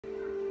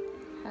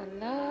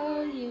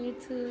Hello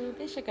YouTube,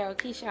 it's your girl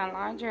Keisha and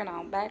Laundry, and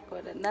I'm back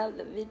with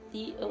another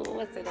video.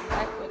 I'm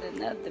back with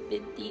another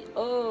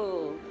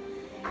video.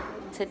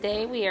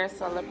 Today we are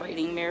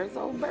celebrating Amir's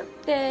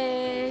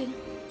birthday.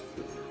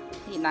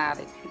 He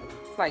nodded.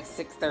 It's like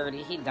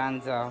 6:30. He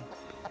donezo.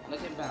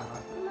 Look at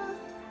Bella.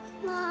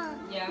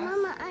 Mom. Yes?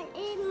 Mama, I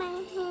ate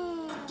my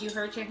hand. You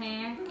hurt your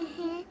hand?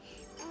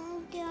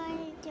 I'm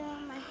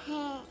doing my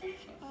hand.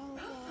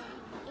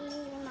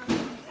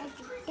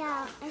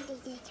 And then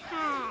eating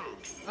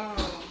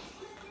Oh.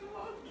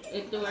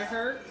 Do it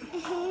hurt?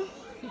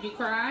 Did you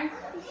cry?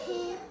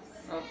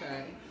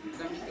 Okay.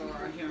 Let me go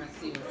out here and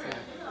see what's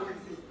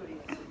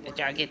happening. Did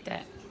y'all get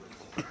that?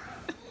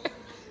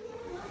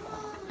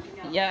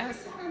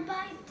 Yes? I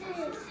bite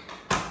this.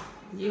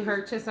 You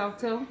hurt yourself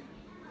too?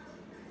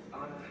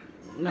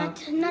 No.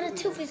 Another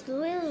tooth is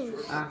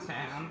loose.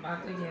 Okay, I'm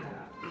about to get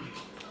up.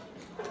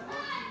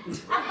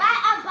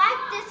 I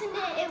bite this and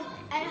then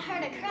it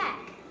heard a crack.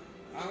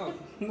 Oh,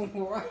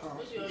 wow.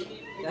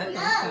 That don't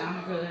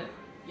sound good.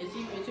 Yes.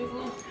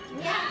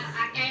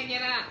 I can't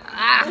get up.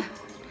 Ah.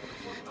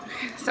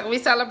 So we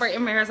celebrating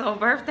Amir's whole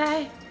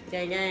birthday?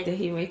 Gang, gang. Did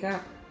he wake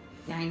up?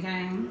 Gang,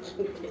 gang. This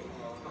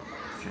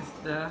is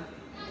the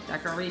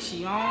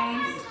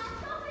decorations.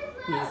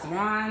 Here's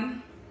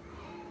one.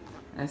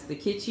 That's the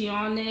kitchen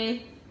on there.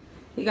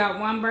 He got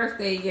one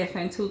birthday gift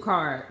and 2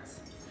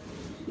 cards.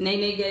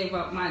 Nene gave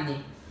up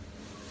money.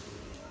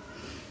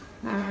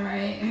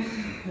 Alright,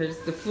 here's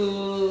the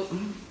food.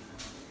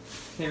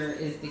 Here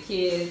is the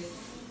kids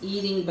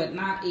eating but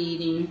not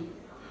eating.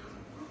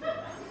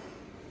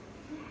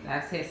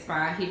 That's his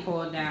spot. He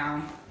pulled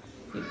down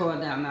the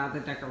other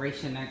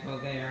decoration that go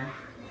there.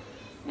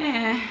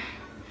 And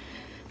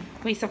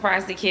we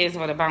surprised the kids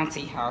with a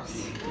bouncy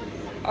house.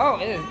 Oh,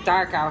 it is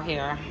dark out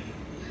here.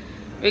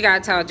 We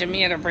gotta tell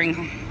Amir to bring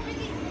him.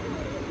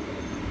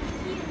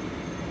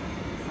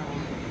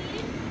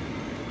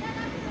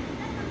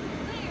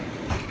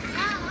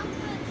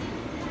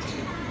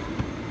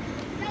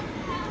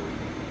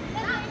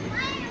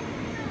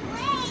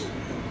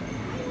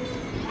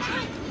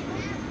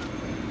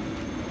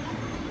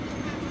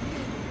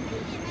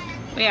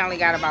 We only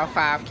got about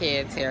 5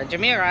 kids here.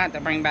 Jamira had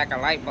to bring back a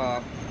light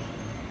bulb.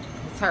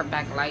 Her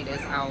backlight is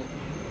out.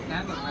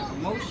 That looks like a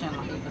motion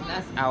light, but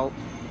that's out.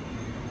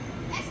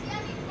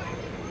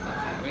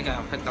 Okay, we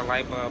gotta put the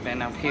light bulb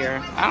in up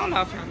here. I don't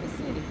know if y'all can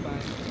see it,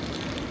 but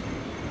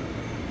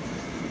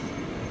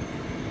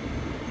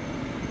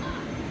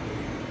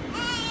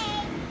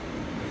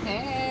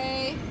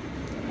hey,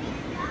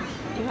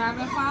 you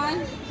having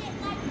fun?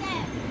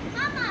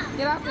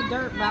 Get off the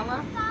dirt,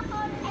 Bella.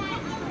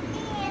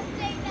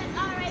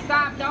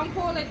 Stop, don't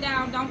pull it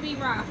down, don't be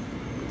rough.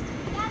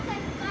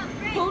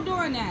 Who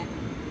doing that?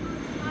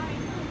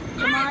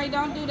 Jamari,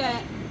 don't do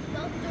that.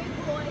 Those 3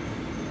 boys.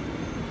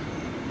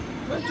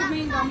 What you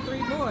mean, them 3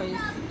 boys?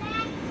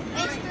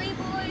 It's 3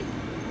 boys.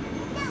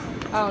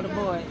 Oh, the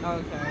boy,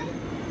 okay.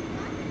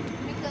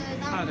 Because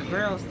Oh, the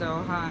grill's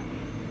still hot.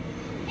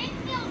 it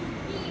feels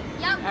deep.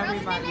 Y'all grilling in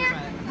Everybody's there?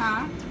 ready.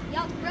 Huh?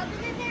 Y'all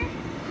grilling in there?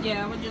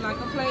 Yeah, would you like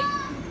a plate?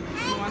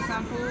 You want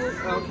some food?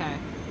 Okay.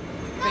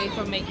 Faith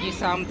will make you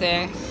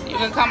something. You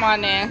can come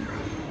on in.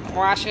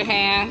 Wash your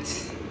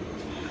hands.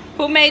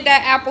 Who made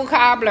that apple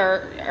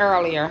cobbler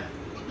earlier?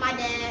 My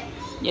dad.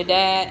 Your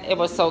dad? It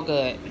was so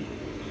good.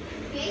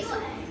 Yes.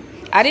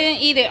 I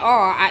didn't eat it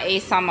all. I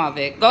ate some of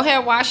it. Go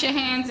ahead, wash your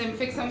hands and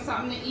fix them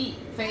something to eat,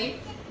 Faith.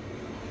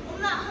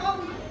 I'm not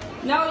hungry.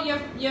 No,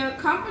 your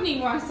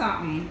company wants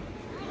something.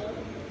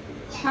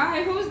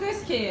 Hi, who's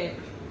this kid?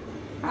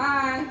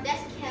 Hi.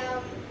 That's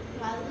Cal,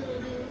 my little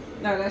dude.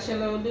 No, that's your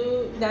little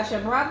dude. That's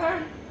your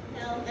brother?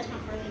 No, that's my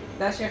friend.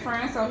 That's your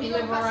friend? So he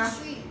live across around? the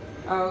street.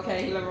 Oh,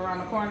 okay, he live around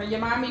the corner. Your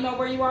mommy know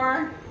where you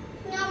are?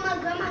 No, my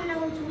grandma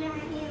knows where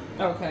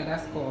I am. Okay,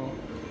 that's cool.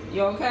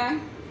 You okay?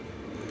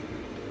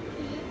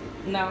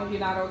 No, you're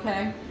not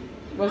okay?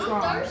 What's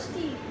wrong? I'm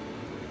thirsty.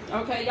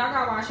 Okay, y'all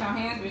gotta wash your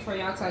hands before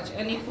y'all touch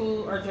any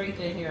food or drink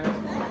in here.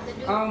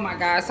 Oh my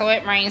God, so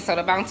it rained, so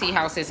the bouncy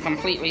house is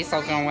completely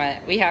soaking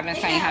wet. We haven't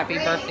sang happy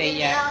birthday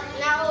yet.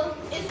 Now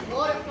it's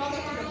water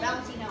falling through the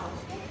bouncy house.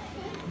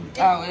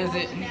 Oh, is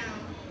it?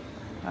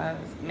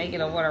 Make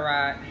it a water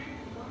ride.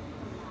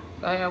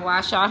 Go ahead,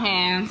 wash your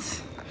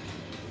hands.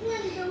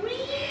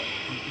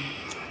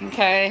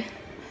 Okay.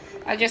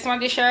 I just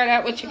wanted to share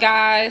that with you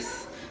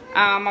guys.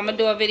 I'm gonna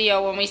do a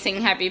video when we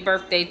sing happy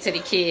birthday to the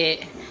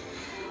kid.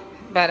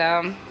 But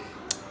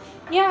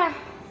yeah.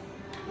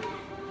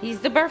 He's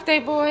the birthday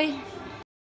boy.